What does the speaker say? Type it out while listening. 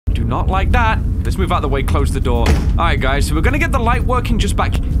Not like that. Let's move out of the way, close the door. All right, guys, so we're gonna get the light working just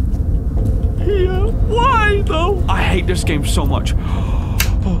back here. Why, though? I hate this game so much.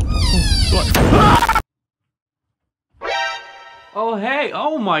 Oh, hey.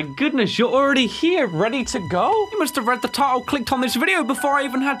 Oh, my goodness. You're already here, ready to go? You must have read the title, clicked on this video before I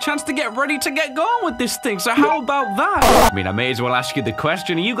even had a chance to get ready to get going with this thing. So how about that? I mean, I may as well ask you the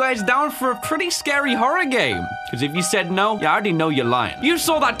question. Are you guys down for a pretty scary horror game? Because if you said no, yeah, I already know you're lying. You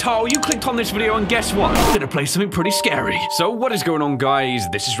saw that title, you clicked on this video, and guess what? I'm gonna play something pretty scary. So what is going on, guys?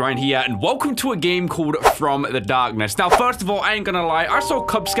 This is Ryan here, and welcome to a game called From the Darkness. Now, first of all, I ain't gonna lie. I saw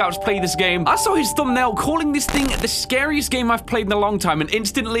Cub Scouts play this game. I saw his thumbnail calling this thing the scariest game I've played in a long time, and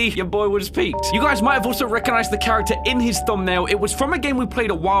instantly your boy was peaked. You guys might have also recognized the character in his thumbnail. It was from a game we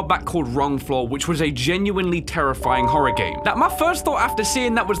played a while back called Wrong Floor, which was a genuinely terrifying horror game. Now, my first thought after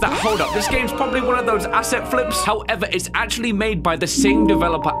seeing that was that, hold up, this game's probably one of those asset flips. However, it's actually made by the same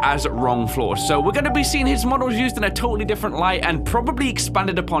developer as Wrong Floor, so we're going to be seeing his models used in a totally different light and probably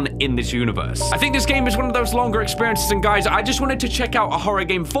expanded upon in this universe. I think this game is one of those longer experiences, and guys, I just wanted to check out a horror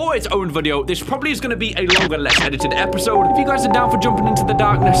game for its own video. This probably is going to be a longer, less edited episode. If you guys are down for jumping into the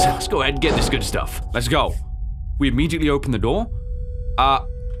darkness, let's go ahead and get this good stuff. Let's go. We immediately open the door.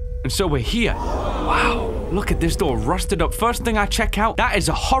 And so we're here. Wow, look at this door, rusted up. First thing I check out, that is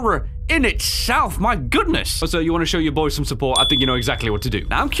a horror in itself, my goodness. So you want to show your boys some support? I think you know exactly what to do.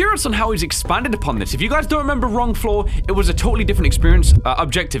 Now, I'm curious on how he's expanded upon this. If you guys don't remember Wrong Floor, it was a totally different experience.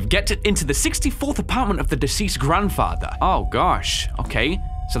 Objective, get into the 64th apartment of the deceased grandfather. Oh, gosh. Okay.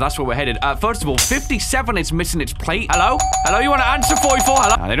 So that's where we're headed. First of all, 57 is missing its plate. Hello? Hello, you want to answer 44?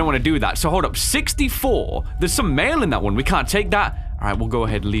 Hello? No, they don't want to do that. So hold up, 64. There's some mail in that one. We can't take that. All right, we'll go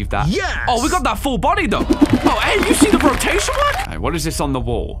ahead and leave that. Yes! Oh, we got that full body, though. Oh, hey, you see the rotation work? All right, what is this on the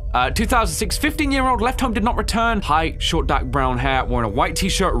wall? 2006, 15-year-old left home, did not return. Height, short dark brown hair, wearing a white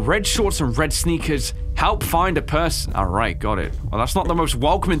t-shirt, red shorts, and red sneakers. Help find a person. All right, got it. Well, that's not the most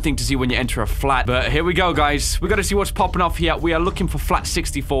welcoming thing to see when you enter a flat, but here we go, guys. We got to see what's popping off here. We are looking for flat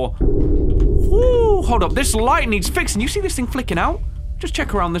 64. Ooh, hold up. This light needs fixing. You see this thing flicking out? Just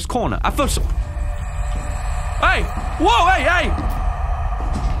check around this corner. I feel so... Hey! Whoa, hey, hey!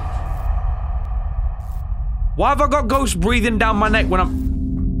 Why have I got ghosts breathing down my neck when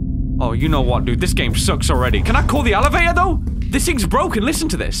I'm... Oh, you know what, dude? This game sucks already. Can I call the elevator, though? This thing's broken. Listen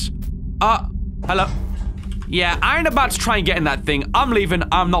to this. Hello? Yeah, I ain't about to try and get in that thing. I'm leaving.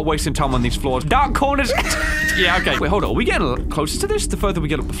 I'm not wasting time on these floors. Dark corners. Yeah, okay. Wait, hold on. Are we getting closer to this the further we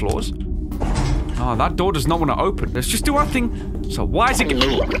get up the floors? Oh, that door does not want to open. Let's just do our thing. So why is it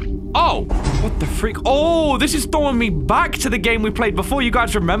getting... Oh, what the freak? Oh, this is throwing me back to the game we played before. You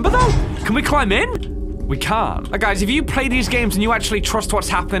guys remember, though? Can we climb in? We can't. Guys, if you play these games and you actually trust what's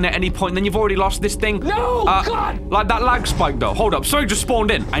happening at any point, then you've already lost this thing. No, God! Like that lag spike, though. Hold up. Something just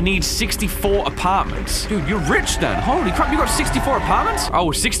spawned in. I need 64 apartments. Dude, you're rich then. Holy crap, you got 64 apartments?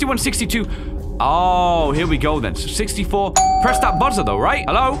 Oh, 61, 62. Oh, here we go then. So 64. Press that buzzer, though, right?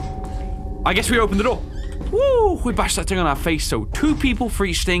 Hello? I guess we opened the door. Woo! We bashed that thing on our face. So 2 people for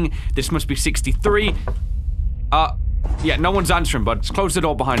each thing. This must be 63. Yeah, no one's answering, but let's close the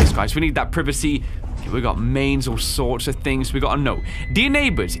door behind us, guys. We need that privacy. Okay, we got mains, all sorts of things. We got a note. Dear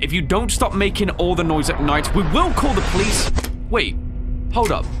neighbors, if you don't stop making all the noise at night, we will call the police. Wait,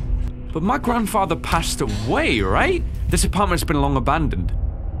 hold up. But my grandfather passed away, right? This apartment's been long abandoned.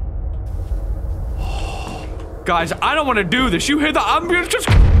 Guys, I don't want to do this. You hear the ambulance just...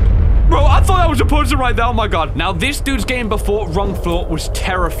 Bro, I thought that was a person right there. Oh my God. Now, this dude's game before Wrong Floor was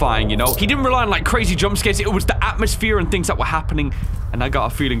terrifying, you know? He didn't rely on like crazy jump scares. It was the atmosphere and things that were happening. And I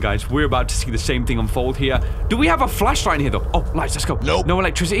got a feeling, guys, we're about to see the same thing unfold here. Do we have a flashlight in here, though? Oh, lights, let's go. Nope. No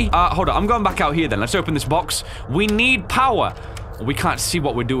electricity? Hold on. I'm going back out here then. Let's open this box. We need power. We can't see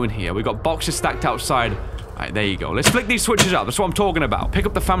what we're doing here. We got boxes stacked outside. All right, there you go. Let's flick these switches out. That's what I'm talking about. Pick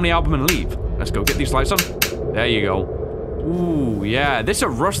up the family album and leave. Let's go get these lights on. There you go. Ooh, yeah, this is a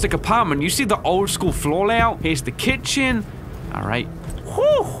rustic apartment. You see the old school floor layout? Here's the kitchen. All right.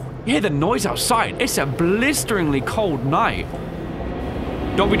 Whew. You hear the noise outside. It's a blisteringly cold night.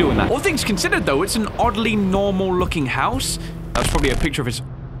 Don't be doing that. All things considered, though, it's an oddly normal looking house. That's probably a picture of his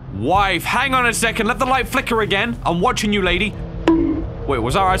wife. Hang on a second. Let the light flicker again. I'm watching you, lady. Wait,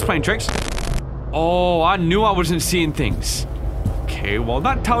 was our eyes playing tricks? Oh, I knew I wasn't seeing things. Okay, well,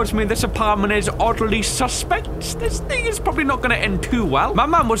 that tells me this apartment is oddly suspect. This thing is probably not going to end too well. My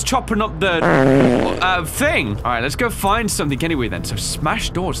man was chopping up the thing. All right, let's go find something anyway then. So smash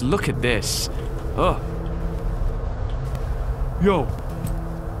doors. Look at this. Ugh. Yo.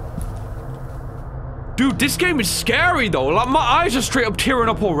 Dude, this game is scary though. Like, my eyes are straight up tearing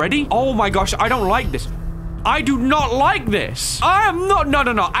up already. Oh my gosh, I don't like this. I do not like this. I am not.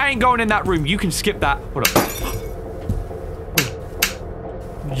 No. I ain't going in that room. You can skip that. Hold up.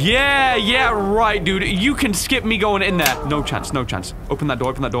 Yeah, right, dude. You can skip me going in there. No chance. Open that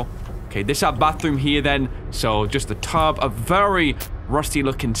door. Okay, this is our bathroom here then. So just the tub, a very rusty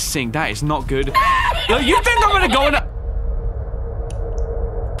looking sink. That is not good. You think I'm gonna go in?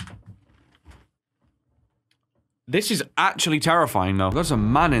 This is actually terrifying though. There's a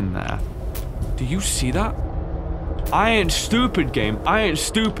man in there. Do you see that? I ain't stupid, game. I ain't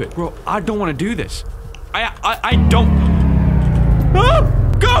stupid. Bro, I don't want to do this. I don't. Ah!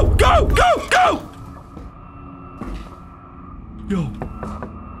 Go! Yo.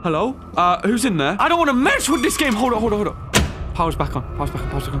 Hello? Who's in there? I don't want to mess with this game. Hold on. Power's back on.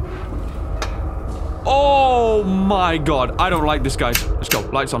 Oh my god. I don't like this, guys. Let's go.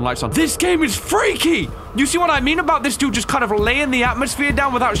 Lights on. This game is freaky! You see what I mean about this dude just kind of laying the atmosphere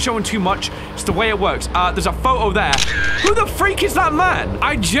down without showing too much? It's the way it works. There's a photo there. Who the freak is that man?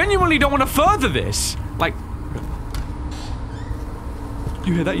 I genuinely don't want to further this. Like...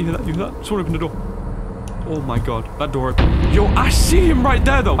 You hear that? Someone open the door. Oh my god. That door open. Yo, I see him right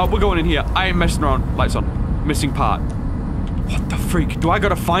there though. Oh, we're going in here. I ain't messing around. Lights on. Missing part. What the freak? Do I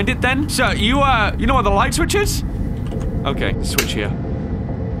gotta find it then? Sir, you know where the light switch is? Okay, switch here.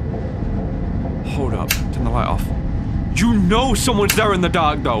 Hold up. Turn the light off. You know someone's there in the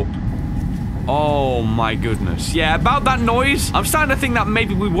dark though. Oh my goodness. Yeah, about that noise, I'm starting to think that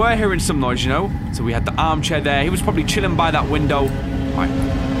maybe we were hearing some noise, you know? So we had the armchair there. He was probably chilling by that window. Alright.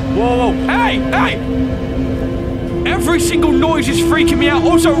 Whoa. Hey! Every single noise is freaking me out.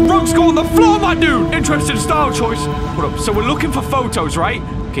 Also, rugs go on the floor, my dude! Interesting style choice. Hold up. So we're looking for photos, right?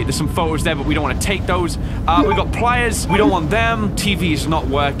 Okay, there's some photos there, but we don't want to take those. We got pliers. We don't want them. TV is not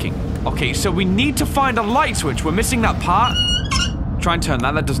working. Okay, so we need to find a light switch. We're missing that part. Try and turn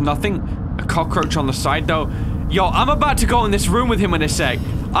that. That does nothing. A cockroach on the side, though. Yo, I'm about to go in this room with him in a sec.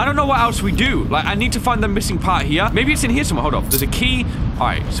 I don't know what else we do. Like, I need to find the missing part here. Maybe it's in here somewhere. Hold up. There's a key. All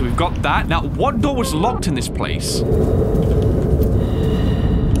right, so we've got that. Now, what door was locked in this place?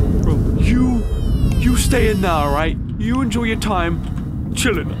 Bro, you stay in there, all right? You enjoy your time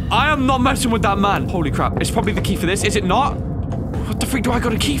chilling. I am not messing with that man. Holy crap. It's probably the key for this. Is it not? What the freak do I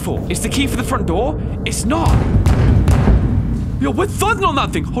got a key for? It's the key for the front door? It's not. Yo, we're thudding on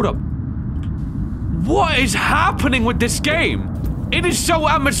that thing. Hold up. What is happening with this game? It is so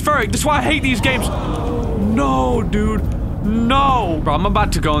atmospheric. That's why I hate these games. No, dude. No. Bro, I'm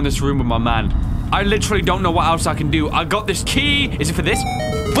about to go in this room with my man. I literally don't know what else I can do. I got this key. Is it for this?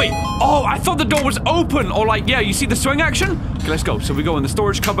 Wait. Oh, I thought the door was open. Or like, yeah, you see the swing action? Okay, let's go. So we go in the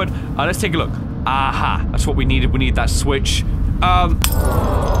storage cupboard. Let's take a look. Aha. That's what we needed. We need that switch.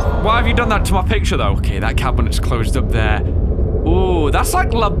 Why have you done that to my picture, though? Okay, that cabinet's closed up there. Ooh, that's like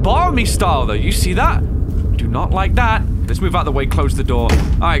lobotomy style, though. You see that? Do not like that. Let's move out of the way, close the door.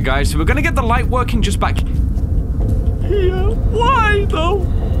 Alright, guys, so we're gonna get the light working just back here. Why, though?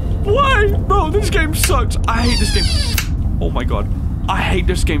 Why? Bro, this game sucks. I hate this game. Oh my god. I hate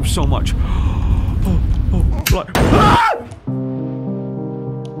this game so much. Like, ah!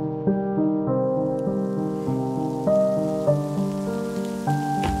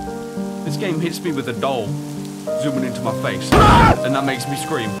 This game hits me with a doll zooming into my face, and that makes me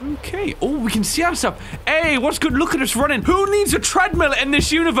scream. Okay. Oh, we can see ourselves. Hey, what's good? Look at us running. Who needs a treadmill in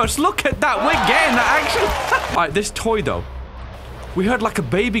this universe? Look at that. We're getting that action. All right, this toy, though. We heard like a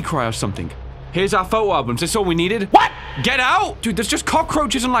baby cry or something. Here's our photo albums. That's all we needed. What? Get out? Dude, there's just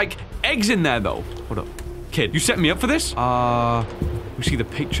cockroaches and like eggs in there, though. Hold up. Kid, you set me up for this? We see the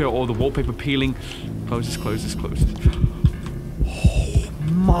picture or the wallpaper peeling. Close this. Oh,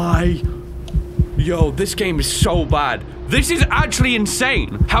 my... Yo, this game is so bad. This is actually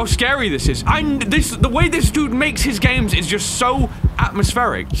insane how scary this is. The way this dude makes his games is just so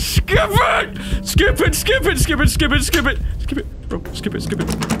atmospheric. Skip it! Skip it! Bro, skip it.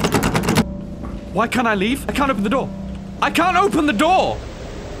 Why can't I leave? I can't open the door. I can't open the door!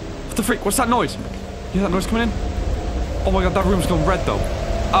 What the freak? What's that noise? You hear that noise coming in? Oh my god, that room's gone red though.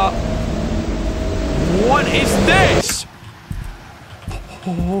 What is this?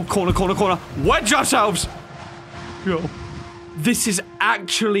 Oh, corner. Wedge yourselves! Yo. This is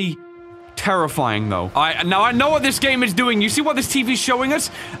actually terrifying, though. Now I know what this game is doing. You see what this TV's showing us?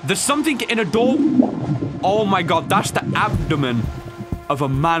 There's something in a door. Oh my god, that's the abdomen of a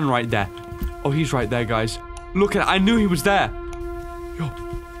man right there. Oh, he's right there, guys. Look at it. I knew he was there. Yo,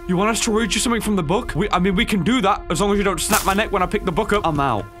 you want us to read you something from the book? I mean, we can do that, as long as you don't snap my neck when I pick the book up. I'm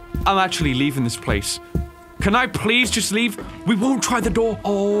out. I'm actually leaving this place. Can I please just leave? We won't try the door.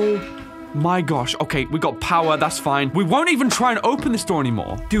 Oh my gosh. Okay, we got power. That's fine. We won't even try and open this door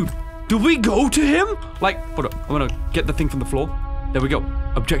anymore. Dude, Do we go to him? Like, hold up. I'm gonna get the thing from the floor. There we go.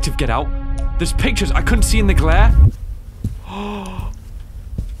 Objective, get out. There's pictures I couldn't see in the glare. Oh,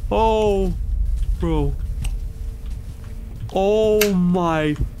 bro. Oh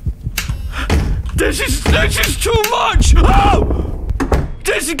my. This is too much. Oh!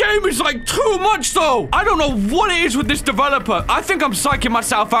 This game is like too much though. I don't know what it is with this developer. I think I'm psyching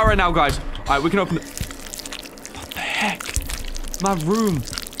myself out right now, guys. All right, we can open it. What the heck? My room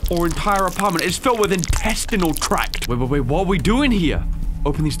or entire apartment is filled with intestinal tract. Wait, what are we doing here?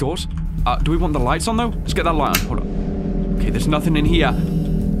 Open these doors. Do we want the lights on though? Let's get that light on. Hold on. Okay, there's nothing in here.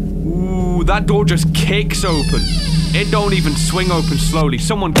 Ooh, that door just kicks open. It don't even swing open slowly.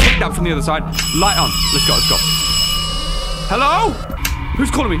 Someone kicked that from the other side. Light on. Let's go, let's go. Hello?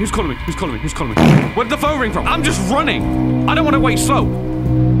 Who's calling me? Who's calling me? Who's calling me? Who's calling me? Where did the phone ring from? I'm just running. I don't want to wait slow.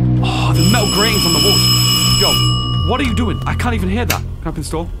 Oh, the metal gratings on the walls. Yo, what are you doing? I can't even hear that. Can I open the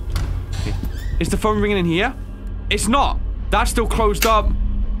door? Okay. Is the phone ringing in here? It's not. That's still closed up.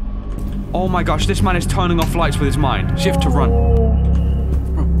 Oh my gosh, this man is turning off lights with his mind. Shift to run.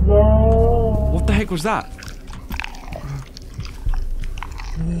 Bro. What the heck was that?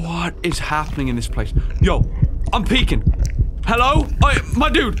 What is happening in this place? Yo, I'm peeking. Hello? My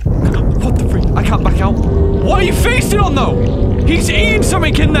dude. What the freak? I can't back out. What are you feasting on though? He's eating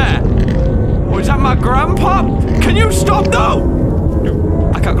something in there. Or is that my grandpa? Can you stop though?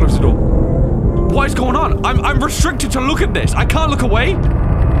 Dude, I can't close the door. What is going on? I'm restricted to look at this. I can't look away.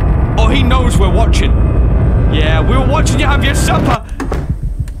 Oh, he knows we're watching. Yeah, we were watching you have your supper.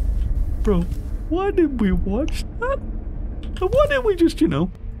 Bro, why did we watch that? Why didn't we just, you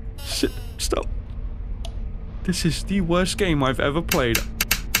know, sit, stop? This is the worst game I've ever played.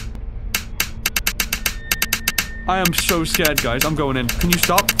 I am so scared, guys. I'm going in. Can you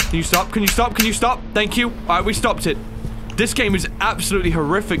stop? Can you stop? Can you stop? Can you stop? Thank you. All right, we stopped it. This game is absolutely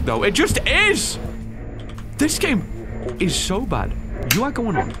horrific, though. It just is. This game is so bad. You are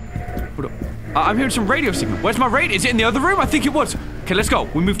going on. Hold up. I'm hearing some radio signal. Where's my radio? Is it in the other room? I think it was. Okay, let's go.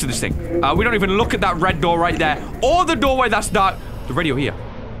 We move to this thing. We don't even look at that red door right there. Or the doorway that's dark. The radio here.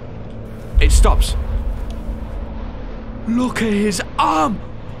 It stops. Look at his arm.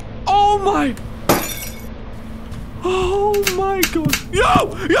 Oh my. Oh my god.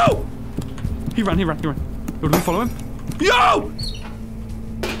 Yo! Yo! He ran. Yo, do we follow him? Yo!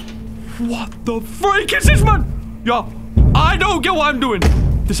 What the freak is this, man? Yo, I don't get what I'm doing.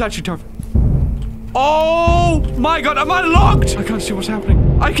 This is actually terrifying. Oh my god, am I locked? I can't see what's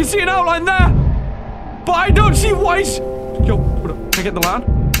happening. I can see an outline there, but I don't see what's... Yo, what up? Can I get the light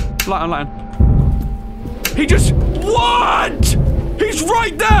on? Light on. He just... What? He's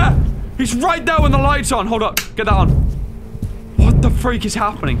right there. He's right there when the light's on. Hold up. Get that on. What the freak is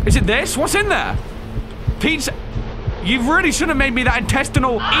happening? Is it this? What's in there? Pizza. You really should have made me that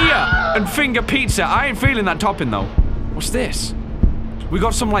intestinal ear and finger pizza. I ain't feeling that topping though. What's this? We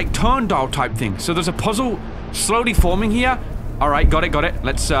got some like turn dial type thing. So there's a puzzle slowly forming here. All right, got it.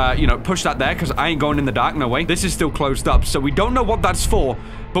 Let's, you know, push that there because I ain't going in the dark. No way. This is still closed up, so we don't know what that's for.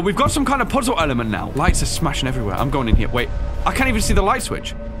 But we've got some kind of puzzle element now. Lights are smashing everywhere. I'm going in here. Wait, I can't even see the light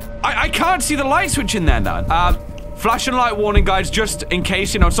switch. I can't see the light switch in there, Dan. Flash and light warning, guys, just in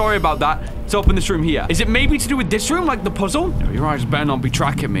case, you know, sorry about that. Let's open this room here. Is it maybe to do with this room, like the puzzle? No, your eyes better not be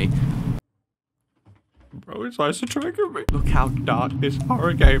tracking me. Bro, his eyes are tracking me. Look how dark this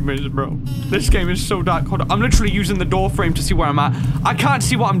horror game is, bro. This game is so dark. Hold on. I'm literally using the door frame to see where I'm at. I can't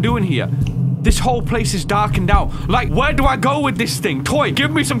see what I'm doing here. This whole place is darkened out. Like, where do I go with this thing? Toy,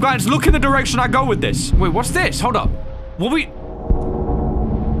 give me some guidance. Look in the direction I go with this. Wait, what's this? Hold up. What we...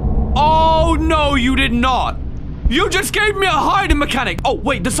 Oh, no, you did not. You just gave me a hiding mechanic. Oh,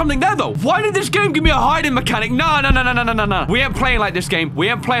 wait, there's something there, though. Why did this game give me a hiding mechanic? No. We ain't playing like this game. We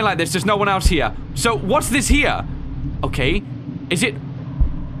ain't playing like this. There's no one else here. So, what's this here? Okay. Is it...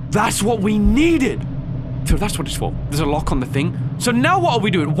 That's what we needed. So that's what it's for. There's a lock on the thing. So now what are we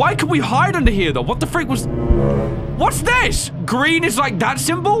doing? Why could we hide under here, though? What the freak was... What's this? Green is like that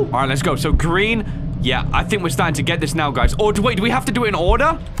symbol? All right, let's go. So green... Yeah, I think we're starting to get this now, guys. Or, wait, do we have to do it in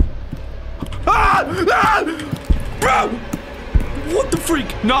order? Bro! What the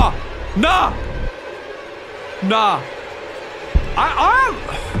freak? Nah. Am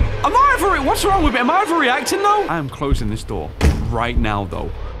I over... What's wrong with me? Am I overreacting, though? I am closing this door right now,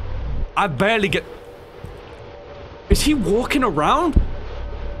 though. I barely get... Is he walking around?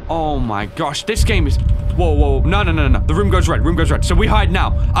 Oh my gosh, this game is... Whoa. No. The room goes red. So we hide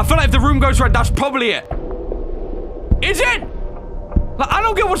now. I feel like if the room goes red, that's probably it. Is it? Like, I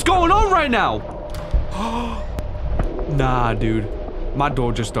don't get what's going on right now. Nah, dude. My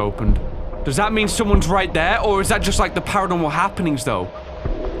door just opened. Does that mean someone's right there? Or is that just like the paranormal happenings, though?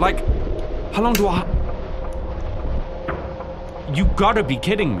 Like, How long do I... You gotta be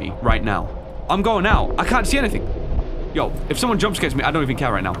kidding me right now. I'm going out. I can't see anything. Yo, if someone jump scares me, I don't even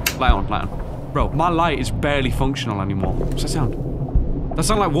care right now. Lie on, lie on. Bro, my light is barely functional anymore. What's that sound? That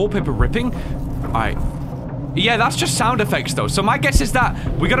sound like wallpaper ripping? Alright. Yeah, that's just sound effects though. So my guess is that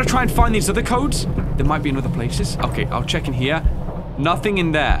we gotta try and find these other codes. There might be in other places. Okay, I'll check in here. Nothing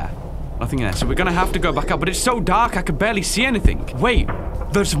in there. Nothing in there. So we're gonna have to go back up, but it's so dark I can barely see anything. Wait,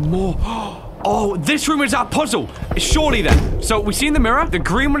 there's more. Oh, this room is our puzzle. It's surely then. So we see in the mirror, the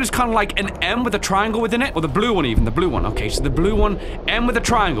green one is kind of like an M with a triangle within it. Or the blue one even, the blue one. Okay, so the blue one, M with a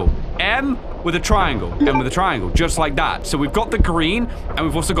triangle. M with a triangle. M with a triangle, just like that. So we've got the green, and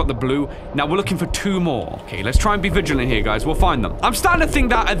we've also got the blue. Now we're looking for 2 more. Okay, let's try and be vigilant here, guys. We'll find them. I'm starting to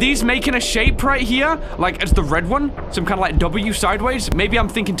think that, are these making a shape right here? Like, as the red one? Some kind of like W sideways? Maybe I'm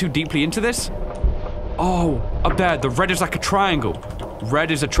thinking too deeply into this. Oh, up there, the red is like a triangle.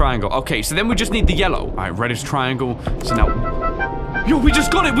 Red is a triangle. Okay, so then we just need the yellow. All right, red is triangle. So now... Yo, we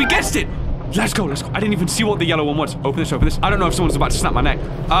just got it. We guessed it. Let's go, let's go. I didn't even see what the yellow one was. Open this, open this. I don't know if someone's about to snap my neck.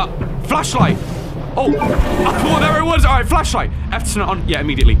 Flashlight. Oh, there it was. All right, flashlight. F to turn it on. Yeah,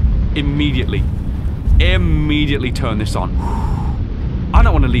 immediately. Immediately. Immediately turn this on. I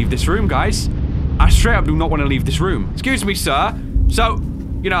don't want to leave this room, guys. I straight up do not want to leave this room. Excuse me, sir. So,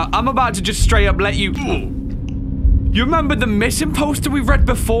 you know, I'm about to just straight up let you... You remember the missing poster we read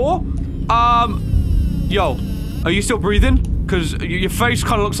before? Yo, are you still breathing? Because your face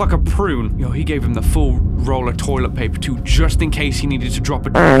kind of looks like a prune. Yo, he gave him the full roll of toilet paper too, just in case he needed to drop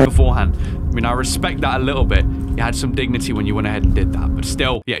a beforehand. I mean, I respect that a little bit. You had some dignity when you went ahead and did that, but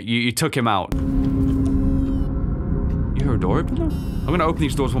still, yeah, you took him out. You hear a door open there? I'm gonna open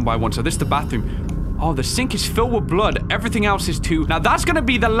these doors one by one. So this is the bathroom. Oh, the sink is filled with blood. Everything else is too. Now, that's gonna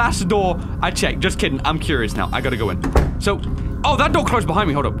be the last door I check. Just kidding. I'm curious now. I gotta go in. So, oh, that door closed behind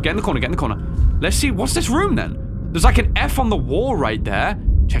me. Hold up. Get in the corner. Get in the corner. Let's see. What's this room, then? There's like an F on the wall right there.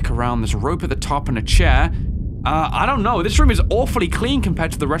 Check around. There's a rope at the top and a chair. I don't know. This room is awfully clean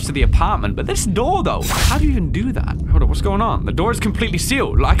compared to the rest of the apartment. But this door, though. How do you even do that? Hold up. What's going on? The door is completely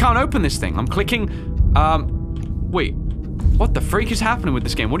sealed. I can't open this thing. I'm clicking. Wait. What the freak is happening with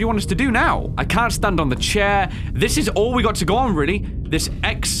this game? What do you want us to do now? I can't stand on the chair. This is all we got to go on, really. This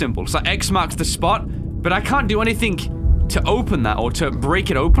X symbol. So X marks the spot. But I can't do anything to open that or to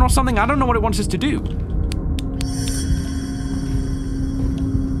break it open or something. I don't know what it wants us to do.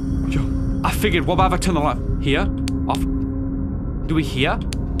 Yo, I figured, what about if I turn the light? Here? Off? Do we hear?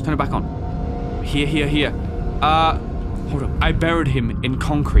 Turn it back on. Here. Hold up. I buried him in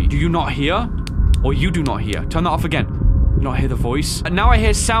concrete. Do you not hear? Or you do not hear? Turn that off again. Not hear the voice. And now I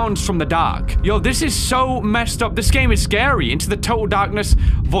hear sounds from the dark. Yo, this is so messed up. This game is scary. Into the total darkness.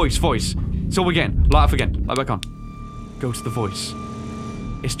 Voice. So again. Light off again. Light back on. Go to the voice.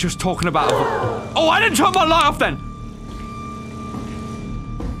 It's just talking about oh, I didn't turn my light off then.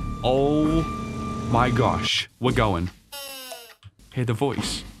 Oh my gosh. We're going. Hear the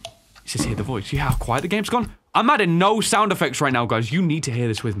voice. It says hear the voice. See how quiet the game's gone? I'm adding no sound effects right now, guys. You need to hear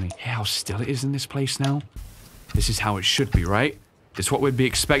this with me. Hear how still it is in this place now? This is how it should be, right? This is what we'd be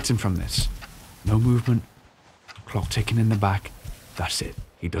expecting from this. No movement. Clock ticking in the back. That's it.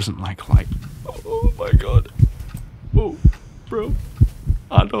 He doesn't like light. Oh my god. Oh, bro.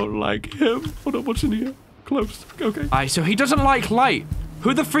 I don't like him. Hold on, what's in here? Close. Okay. Alright, so he doesn't like light.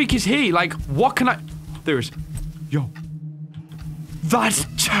 Who the freak is he? Like, what can I... There is... Yo. That's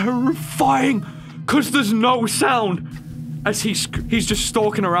terrifying! Because there's no sound! As he's just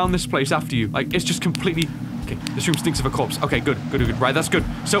stalking around this place after you. Like, it's just completely... Okay, this room stinks of a corpse. Okay, good. Right, that's good.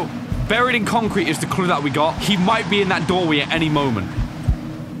 So, buried in concrete is the clue that we got. He might be in that doorway at any moment.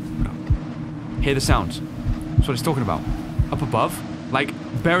 Hear the sounds. That's what he's talking about. Up above? Like,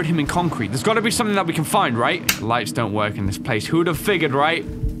 buried him in concrete. There's got to be something that we can find, right? Lights don't work in this place. Who'd have figured, right?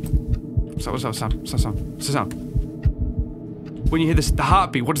 What's that sound? What's that sound? When you hear this, the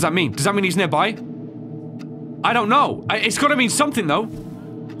heartbeat, what does that mean? Does that mean he's nearby? I don't know. It's got to mean something, though.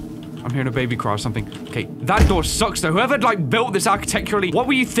 I'm hearing a baby cry or something. Okay, that door sucks, though. Whoever, like, built this architecturally, what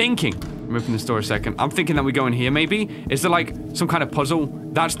were you thinking? I'm opening this door a second. I'm thinking that we go in here, maybe? Is there, like, some kind of puzzle?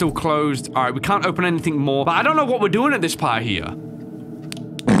 That's still closed. All right, we can't open anything more. But I don't know what we're doing at this part here.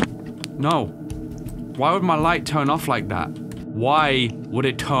 No. Why would my light turn off like that? Why would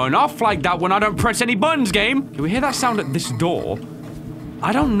it turn off like that when I don't press any buttons, game? Can we hear that sound at this door?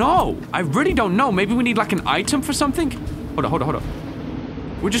 I don't know. I really don't know. Maybe we need, like, an item for something? Hold on.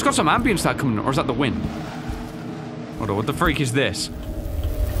 We just got some ambient start coming in, or is that the wind? Hold on, what the freak is this?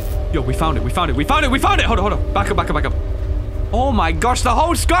 Yo, we found it. Hold on. Back up. Oh my gosh, the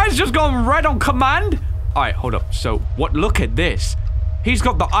whole sky's just gone red on command? Alright, hold up. So, look at this. He's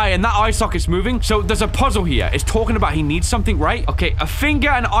got the eye, and that eye socket's moving. So there's a puzzle here. It's talking about he needs something, right? Okay, a finger,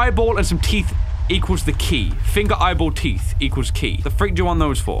 an eyeball, and some teeth equals the key. Finger, eyeball, teeth equals key. The freak do you want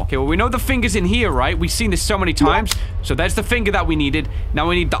those for? Okay, well, we know the finger's in here, right? We've seen this so many times. So there's the finger that we needed. Now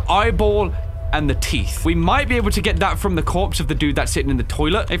we need the eyeball and the teeth. We might be able to get that from the corpse of the dude that's sitting in the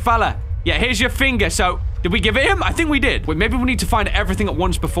toilet. Hey, fella. Yeah, here's your finger. So, did we give it him? I think we did. Wait, maybe we need to find everything at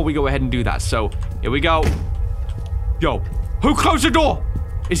once before we go ahead and do that. So, here we go. Yo, who closed the door?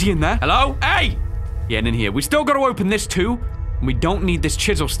 Is he in there? Hello? Hey! Yeah, and in here. We still got to open this too. And we don't need this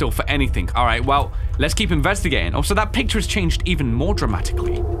chisel still for anything. All right, well, let's keep investigating. Oh, so that picture has changed even more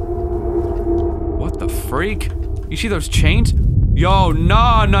dramatically. What the freak? You see those chains? Yo,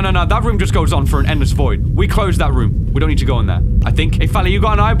 no. That room just goes on for an endless void. We closed that room. We don't need to go in there. I think. Hey, fella, you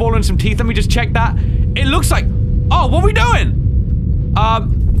got an eyeball and some teeth? Let me just check that. It looks like... Oh, what are we doing?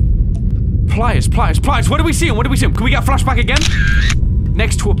 Pliers. What are we seeing? Can we get a flashback again?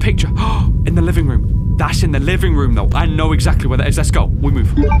 Next to a picture. In the living room. That's in the living room, though. I know exactly where that is. Let's go. We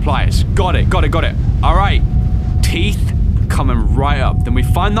move. Pliers. Got it. All right. Teeth coming right up. Then we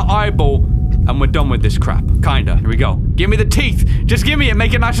find the eyeball... And we're done with this crap. Kinda. Here we go. Give me the teeth. Just give me it.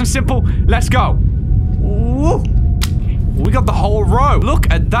 Make it nice and simple. Let's go. Ooh. We got the whole row. Look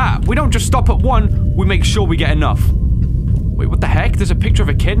at that. We don't just stop at one. We make sure we get enough. Wait, what the heck? There's a picture of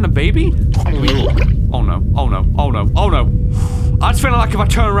a kid and a baby? Oh no. I just feel like if I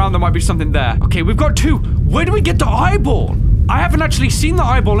turn around, there might be something there. Okay, we've got two. Where do we get the eyeball? I haven't actually seen the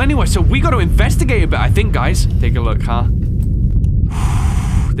eyeball anyway, so we got to investigate a bit, I think, guys. Take a look, huh?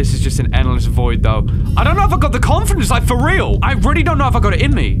 This is just an endless void, though. I don't know if I got the confidence, like, for real. I really don't know if I got it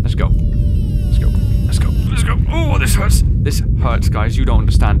in me. Let's go. Oh, this hurts. This hurts, guys. You don't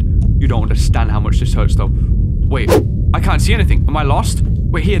understand. You don't understand how much this hurts, though. Wait, I can't see anything. Am I lost?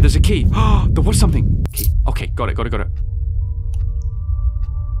 Wait, here, there's a key. Oh, there was something. Key. Okay, got it.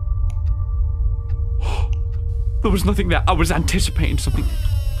 There was nothing there. I was anticipating something.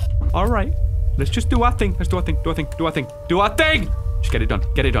 All right. Let's just do our thing. Do our thing. Just get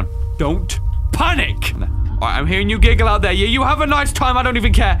it done. Don't panic. Alright, I'm hearing you giggle out there. Yeah, you have a nice time. I don't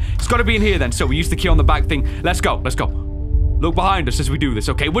even care. It's got to be in here then. So we use the key on the back thing. Let's go. Look behind us as we do this.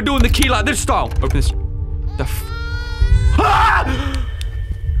 Okay, we're doing the key like this style. Open this. Ah!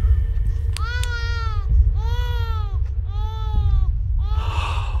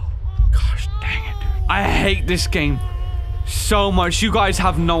 Gosh dang it, dude. I hate this game so much. You guys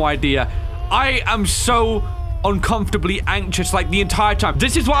have no idea. I am so uncomfortably anxious like the entire time.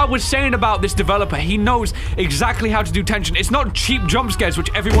 This is what I was saying about this developer. He knows exactly how to do tension. It's not cheap jump scares, which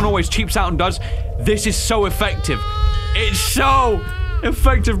everyone always cheaps out and does. This is so effective. It's so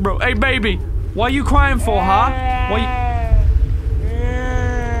effective, bro. Hey, baby, what are you crying for, huh?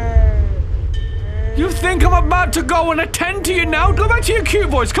 You think I'm about to go and attend to you now? Go back to your cute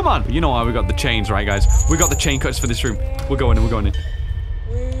voice. Come on. You know how we got the chains, right, guys? We got the chain cuts for this room. We're going in.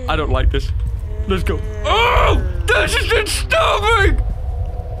 I don't like this. Let's go. Oh! This is disturbing!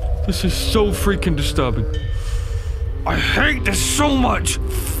 This is so freaking disturbing. I hate this so much.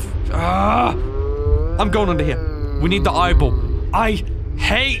 I'm going under here. We need the eyeball. I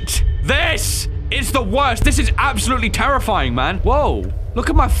hate this. It's the worst. This is absolutely terrifying, man. Whoa. Look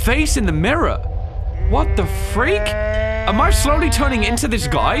at my face in the mirror. What the freak? Am I slowly turning into this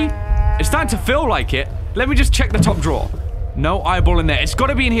guy? It's starting to feel like it. Let me just check the top drawer. No eyeball in there. It's got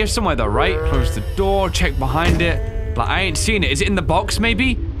to be in here somewhere, though, right? Close the door, check behind it. Like, I ain't seen it. Is it in the box,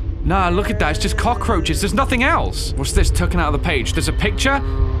 maybe? Nah, look at that. It's just cockroaches. There's nothing else. What's this tucking out of the page? There's a picture?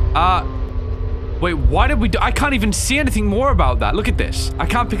 Wait, why did we do... I can't even see anything more about that. Look at this. I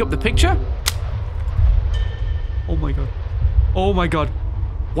can't pick up the picture? Oh, my God. Oh, my God.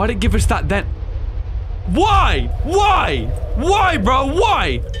 Why did it give us that then? Why? Why, bro?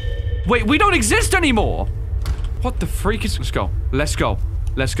 Why? Wait, we don't exist anymore. What the freak is... Let's go.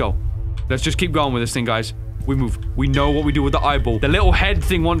 Let's just keep going with this thing, guys. We move. We know what we do with the eyeball. The little head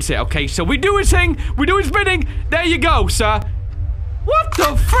thing wants it. Okay, so we do his thing. We do his bidding. There you go, sir. What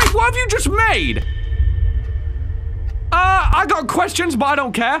the freak? What have you just made? I got questions, but I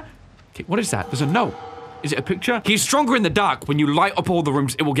don't care. Okay, what is that? There's a note. Is it a picture? He's stronger in the dark. When you light up all the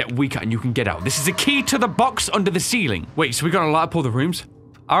rooms, it will get weaker and you can get out. This is a key to the box under the ceiling. Wait, so we gotta light up all the rooms?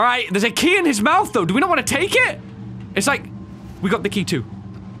 All right, there's a key in his mouth, though. Do we not want to take it? It's like, we got the key, too.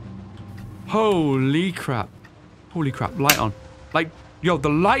 Holy crap. Light on. Like, yo, the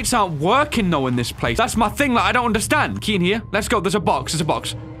lights aren't working, though, in this place. That's my thing, like, I don't understand. Key in here. Let's go. There's a box.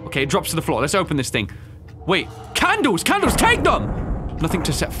 Okay, it drops to the floor. Let's open this thing. Wait, candles, take them! Nothing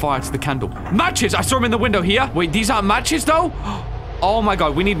to set fire to the candle. Matches, I saw them in the window here. Wait, these aren't matches, though? Oh my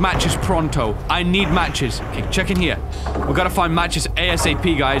god, we need matches pronto. I need matches. Okay, check in here. We gotta find matches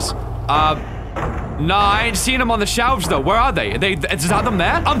ASAP, guys. No, I ain't seen them on the shelves, though. Where are they? Is that them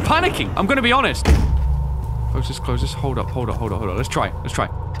there? I'm panicking. I'm gonna be honest. Close this. Hold up. Let's try.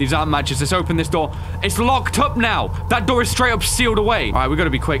 These aren't matches. Let's open this door. It's locked up now. That door is straight up sealed away. All right, we gotta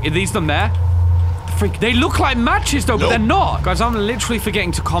be quick. Are these them there? Freak. They look like matches, though, but they're not. Guys, I'm literally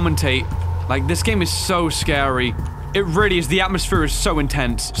forgetting to commentate. Like, this game is so scary. It really is. The atmosphere is so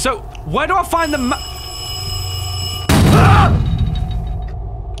intense. So, where do I find the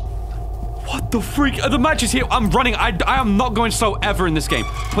What the freak? Are the matches here? I'm running. I am not going slow ever in this game.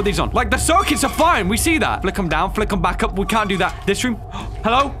 Put these on. Like, the circuits are fine. We see that. Flick them down. Flick them back up. We can't do that. This room.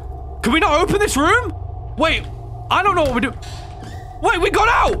 Hello? Can we not open this room? Wait. I don't know what we're doing. Wait, we got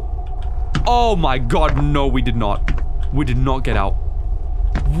out. Oh my god. No, we did not. We did not get out.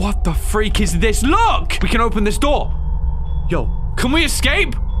 What the freak is this? Look! We can open this door. Yo, can we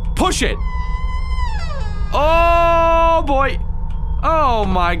escape? Push it. Oh, boy. Oh,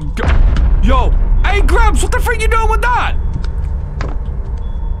 my god. Yo. Hey, Grabs, what the freak you doing with that?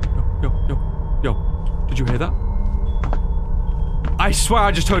 Yo. Did you hear that? I swear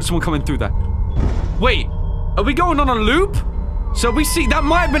I just heard someone coming through there. Wait. Are we going on a loop? So we see... That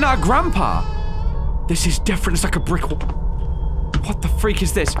might have been our grandpa. This is different. It's like a brick wall. What the freak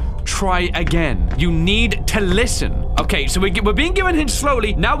is this? Try again. You need to listen. Okay, so we're being given hints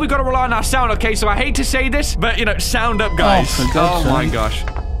slowly. Now we've got to rely on our sound, okay? So I hate to say this, but, you know, sound up, guys. Oh my gosh.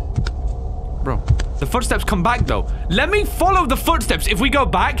 Bro, the footsteps come back, though. Let me follow the footsteps. If we go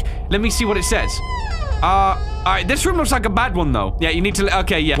back, let me see what it says. Alright, this room looks like a bad one, though. Yeah, you need to...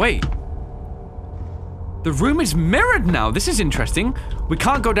 Okay, yeah. Wait. The room is mirrored now. This is interesting. We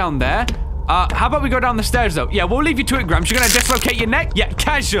can't go down there. How about we go down the stairs, though? Yeah, we'll leave you to it, Gramps. You're gonna dislocate your neck? Yeah,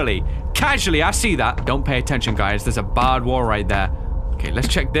 casually. Casually, I see that. Don't pay attention, guys. There's a barred wall right there. Okay, let's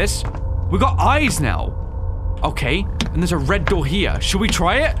check this. We got eyes now. Okay, and there's a red door here. Should we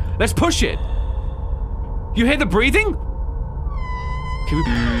try it? Let's push it. You hear the breathing? Can we...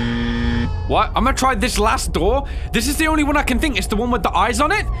 What? I'm gonna try this last door. This is the only one I can think. It's the one with the eyes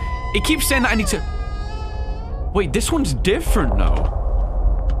on it. It keeps saying that I need to... Wait, this one's different, though.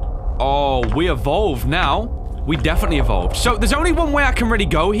 Oh, we evolved now. We definitely evolved. So there's only one way I can really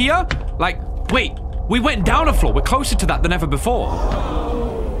go here. Like, wait, we went down a floor. We're closer to that than ever before.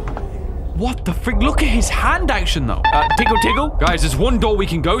 What the freak? Look at his hand action, though. Tickle. Guys, there's one door we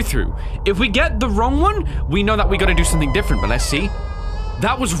can go through. If we get the wrong one, we know that we got to do something different. But let's see.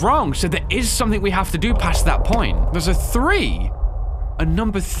 That was wrong. So there is something we have to do past that point. There's a 3. A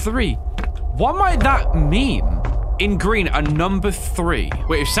number 3. What might that mean? In green, a number 3.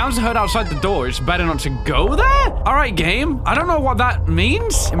 Wait, if sounds are heard outside the door, it's better not to go there? Alright, game. I don't know what that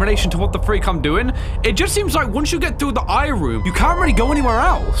means in relation to what the freak I'm doing. It just seems like once you get through the eye room, you can't really go anywhere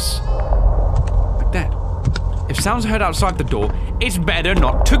else. Like that. If sounds are heard outside the door, it's better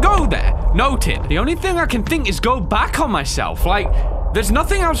not to go there. Noted. The only thing I can think is go back on myself. Like, there's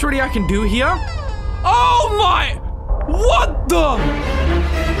nothing else really I can do here. Oh my! What the?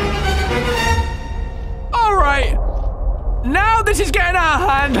 Alright. Now this is getting out of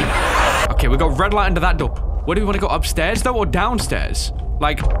hand. Okay, we got red light under that door. Where do we want to go? Upstairs, though, or downstairs?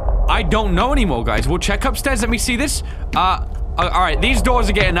 Like, I don't know anymore, guys. We'll check upstairs. Let me see this. Alright, these doors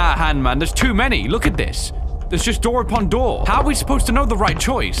are getting out of hand, man. There's too many. Look at this. There's just door upon door. How are we supposed to know the right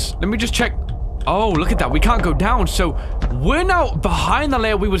choice? Let me just check. Oh, look at that. We can't go down. So, we're now behind the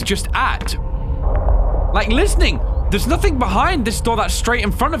layer we was just at. Like, listening. There's nothing behind this door that's straight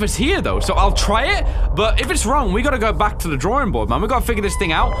in front of us here, though. So I'll try it, but if it's wrong, we gotta go back to the drawing board, man. We gotta figure this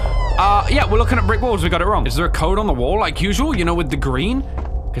thing out. Yeah, we're looking at brick walls. We got it wrong. Is there a code on the wall, like usual, you know, with the green?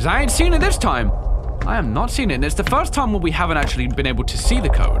 Because I ain't seen it this time. I am not seeing it, and it's the first time where we haven't actually been able to see the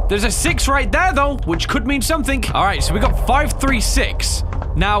code. There's a 6 right there, though, which could mean something. All right, so we got 536.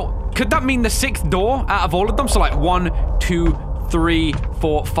 Now, could that mean the 6th door out of all of them? So, like, 1, 2, 3,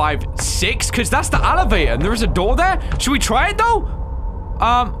 4, 5, 6, because that's the elevator and there is a door there. Should we try it though?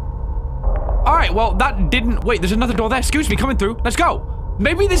 All right, well that didn't... Wait, there's another door there. Excuse me, coming through. Let's go.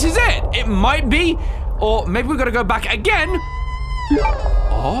 Maybe this is it. It might be, or maybe we gotta go back again.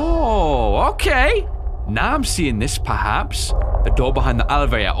 Oh, okay. Now I'm seeing this, perhaps. The door behind the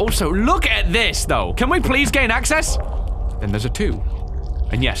elevator. Also, look at this though. Can we please gain access? Then there's a 2.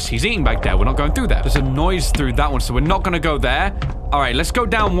 And yes, he's eating back there. We're not going through there. There's a noise through that one, so we're not gonna go there. All right, let's go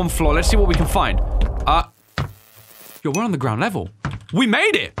down 1 floor. Let's see what we can find. Yo, we're on the ground level. We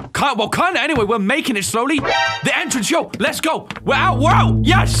made it. Well, kinda anyway. We're making it slowly. The entrance, yo, let's go. We're out. We're out.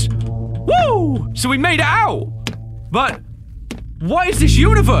 Yes. Woo. So we made it out. But what is this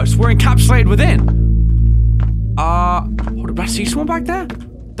universe we're encapsulated within? Hold Hold up, I see someone back there?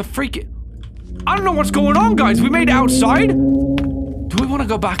 The freak... I don't know what's going on, guys. We made it outside. Do we want to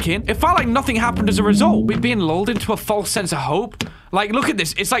go back in? It felt like nothing happened as a result. We're being lulled into a false sense of hope. Like, look at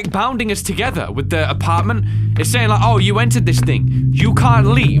this. It's like bounding us together with the apartment. It's saying like, oh, you entered this thing. You can't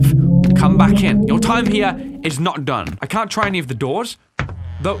leave. Come back in. Your time here is not done. I can't try any of the doors.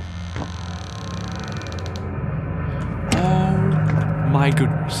 Though... Oh my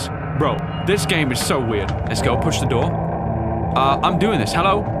goodness. Bro, this game is so weird. Let's go. Push the door. I'm doing this.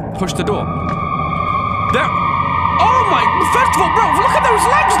 Hello? Push the door. There. Oh my. First of all, bro, look at those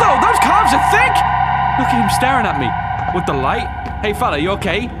legs though. Those calves are thick. Look at him staring at me with the light. Hey, fella, you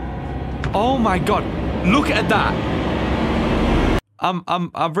okay? Oh my god. Look at that.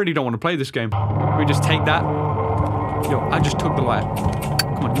 I really don't want to play this game. Can we just take that? Yo, I just took the light.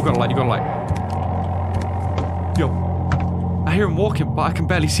 Come on, you got a light, you got a light. Yo. I hear him walking, but I can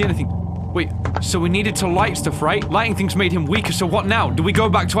barely see anything. Wait, so we needed to light stuff, right? Lighting things made him weaker, so what now? Do we go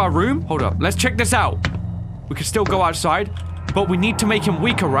back to our room? Hold up, let's check this out. We can still go outside, but we need to make him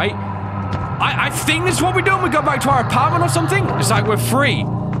weaker, right? I think this is what we're doing. We go back to our apartment or something? It's like we're free,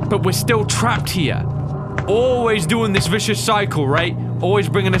 but we're still trapped here. Always doing this vicious cycle, right? Always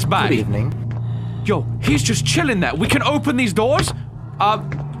bringing us back. Good evening. Yo, he's just chilling there. We can open these doors?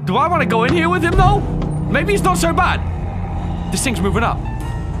 Do I want to go in here with him, though? Maybe it's not so bad. This thing's moving up.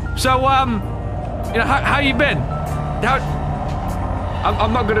 So, you know, how you been?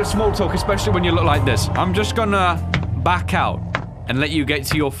 I'm not good at small talk, especially when you look like this. I'm just gonna back out and let you get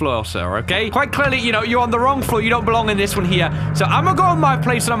to your floor, sir, okay? Quite clearly, you know, you're on the wrong floor. You don't belong in this one here. So I'm gonna go in my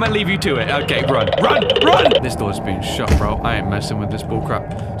place and I'm gonna leave you to it. Okay, run, run, run! This door's being shut, bro. I ain't messing with this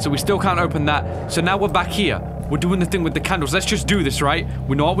bullcrap. So we still can't open that. So now we're back here. We're doing the thing with the candles. Let's just do this, right?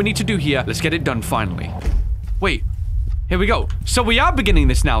 We know what we need to do here. Let's get it done finally. Wait. Here we go. So we are beginning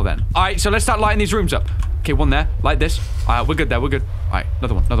this now then. All right, so let's start lighting these rooms up. Okay, one there, like this. All right, we're good there, we're good. All right,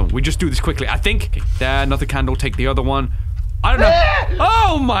 another one, another one. We just do this quickly, I think. Okay, there, another candle, take the other one. I don't know.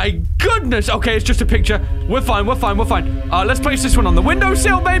 Oh my goodness. Okay, it's just a picture. We're fine, we're fine, we're fine. Let's place this one on the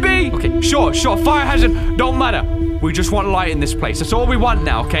windowsill, baby. Okay, sure, fire hazard, don't matter. We just want light in this place. That's all we want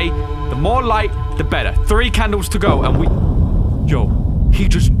now, okay? The more light, the better. 3 candles to go, and we... Yo, he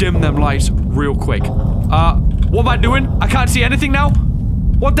just dimmed them lights real quick. What am I doing? I can't see anything now?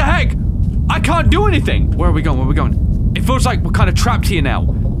 What the heck? I can't do anything. Where are we going? Where are we going? It feels like we're kind of trapped here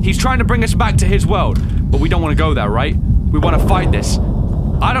now. He's trying to bring us back to his world, but we don't want to go there, right? We want to fight this.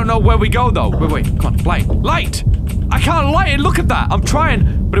 I don't know where we go, though. Wait, come on, light. Light! I can't light it, look at that. I'm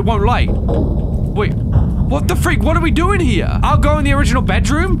trying, but it won't light. Wait, what the freak? What are we doing here? I'll go in the original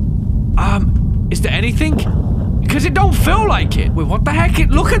bedroom? Is there anything? Because it don't feel like it. Wait, what the heck?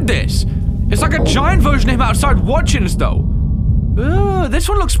 Look at this. It's like a giant version of him outside watching us, though. This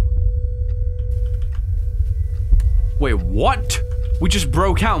one looks... Wait, what? We just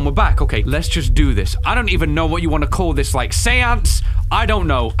broke out and we're back. Okay, let's just do this. I don't even know what you want to call this, like, seance? I don't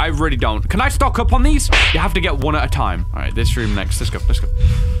know. I really don't. Can I stock up on these? You have to get one at a time. All right, this room next. Let's go, let's go.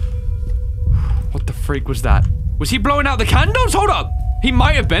 What the freak was that? Was he blowing out the candles? Hold up. He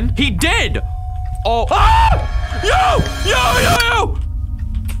might have been. He did. Oh. Ah! Yo!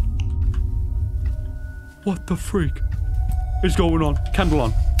 What the freak is going on? Candle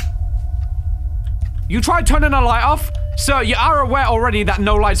on. You tried turning a light off? Sir, you are aware already that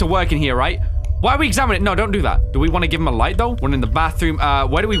no lights are working here, right? Why are we examining it? No, don't do that. Do we want to give him a light, though? One in the bathroom.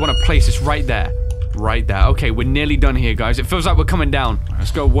 Where do we want to place this? Right there. Right there. Okay, we're nearly done here, guys. It feels like we're coming down. Let's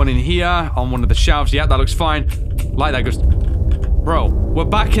go one in here on one of the shelves. Yeah, that looks fine. Light that goes... Bro, we're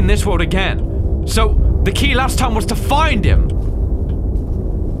back in this world again. So, the key last time was to find him.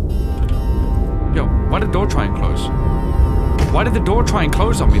 Yo, why did the door try and close? Why did the door try and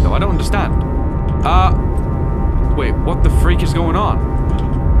close on me, though? I don't understand. Wait, what the freak is going on?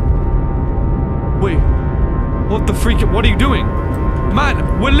 Wait, what the freak? What are you doing?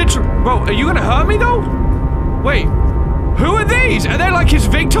 Man, we're literally... Bro, are you gonna hurt me, though? Wait, who are these? Are they like his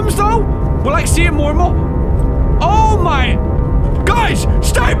victims, though? We're like seeing more and more... Oh my... Guys,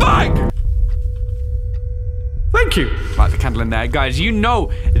 stay back! Thank you. Light the candle in there. Guys, you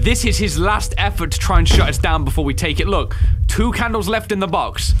know this is his last effort to try and shut us down before we take it. Look, 2 candles left in the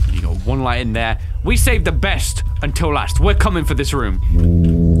box. You got 1 light in there. We saved the best until last. We're coming for this room.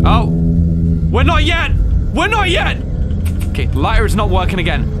 Oh. We're not yet. We're not yet. Okay, lighter is not working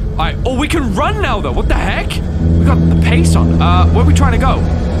again. All right. Oh, we can run now, though. What the heck? We got the pace on. Where are we trying to go?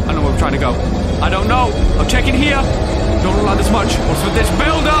 I don't know where we're trying to go. I don't know. I'm checking here. Don't allow this much. What's with this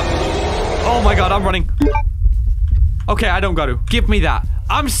build up? Oh my god, I'm running. Okay, I don't got to. Give me that.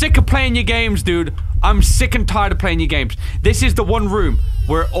 I'm sick of playing your games, dude. I'm sick and tired of playing your games. This is the one room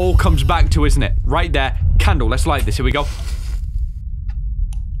where it all comes back to, isn't it? Right there. Candle. Let's light this. Here we go.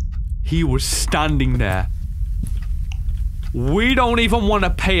 he was standing there. We don't even want to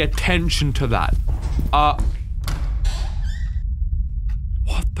pay attention to that.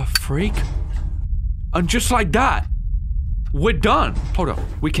 What the freak? And just like that, we're done. Hold up.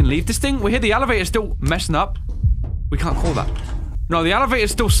 We can leave this thing? We hear the elevator still messing up. We can't call that. No, the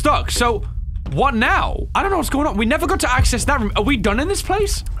elevator's still stuck. So, what now? I don't know what's going on. We never got to access that room. Are we done in this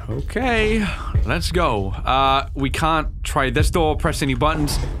place? Okay, let's go. We can't try this door, press any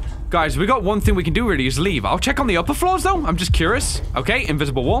buttons. Guys, we got one thing we can do really is leave. I'll check on the upper floors though. I'm just curious. Okay,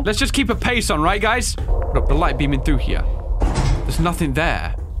 invisible wall. Let's just keep a pace on, right guys? Look, the light beaming through here. There's nothing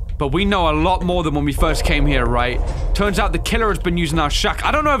there. But we know a lot more than when we first came here, right? Turns out the killer has been using our shack.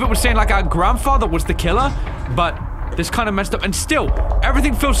 I don't know if it was saying like our grandfather was the killer, but this kind of messed up. And still,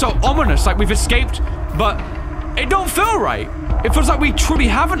 everything feels so ominous, like we've escaped, but it don't feel right. It feels like we truly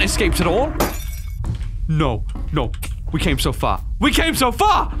haven't escaped at all. No, no, we came so far. We came so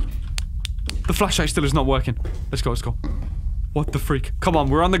far! The flashlight still is not working. Let's go, let's go. What the freak? Come on,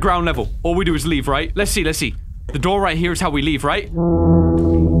 we're on the ground level. All we do is leave, right? Let's see, let's see. The door right here is how we leave, right?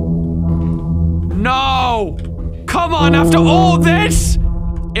 No! Come on, after all this?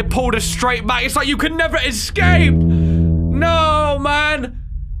 It pulled us straight back. It's like you could never escape. No, man.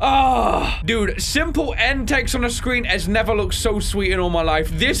 Oh, dude, simple end text on a screen has never looked so sweet in all my life.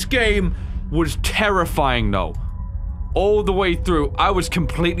 This game was terrifying, though. All the way through. I was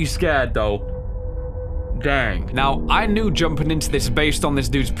completely scared, though. Dang. Now, I knew jumping into this based on this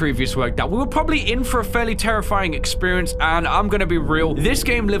dude's previous work that we were probably in for a fairly terrifying experience, and I'm gonna be real, this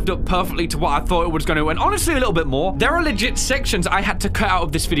game lived up perfectly to what I thought it was gonna, and honestly a little bit more. There are legit sections I had to cut out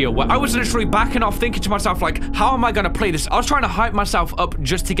of this video where I was literally backing off thinking to myself like, how am I gonna play this? I was trying to hype myself up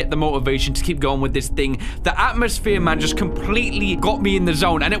just to get the motivation to keep going with this thing. The atmosphere, man, just completely got me in the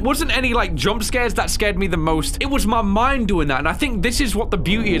zone, and it wasn't any like jump scares that scared me the most. It was my mind doing that, and I think this is what the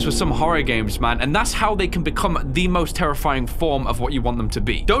beauty is with some horror games, man, and that's how they can become the most terrifying form of what you want them to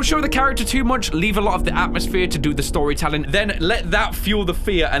be. Don't show the character too much, leave a lot of the atmosphere to do the storytelling, then let that fuel the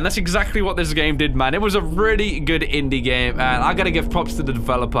fear, and that's exactly what this game did, man. It was a really good indie game, and I gotta give props to the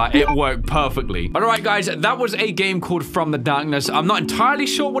developer. It worked perfectly. Alright guys, that was a game called From the Darkness. I'm not entirely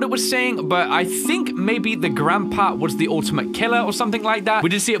sure what it was saying, but I think maybe the grandpa was the ultimate killer or something like that. We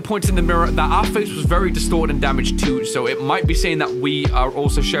did see it point in the mirror that our face was very distorted and damaged too, so it might be saying that we are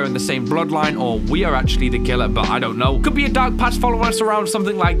also sharing the same bloodline, or we are actually the killer, but I don't know. Could be a dark past following us around,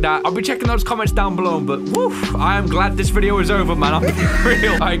 something like that. I'll be checking those comments down below, but woof, I am glad this video is over, man. I'm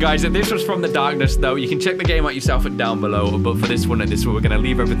real. Alright guys, if this was From the Darkness though, you can check the game out yourself down below, but for this one, this is where we're gonna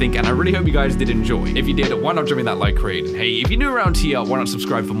leave everything, and I really hope you guys did enjoy. If you did, why not drop me that like rate? And hey, if you're new around here, why not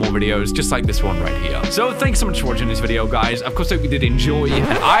subscribe for more videos just like this one right here? So thanks so much for watching this video, guys. Of course, I hope you did enjoy,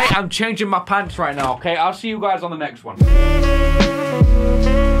 and I am changing my pants right now, okay? I'll see you guys on the next one.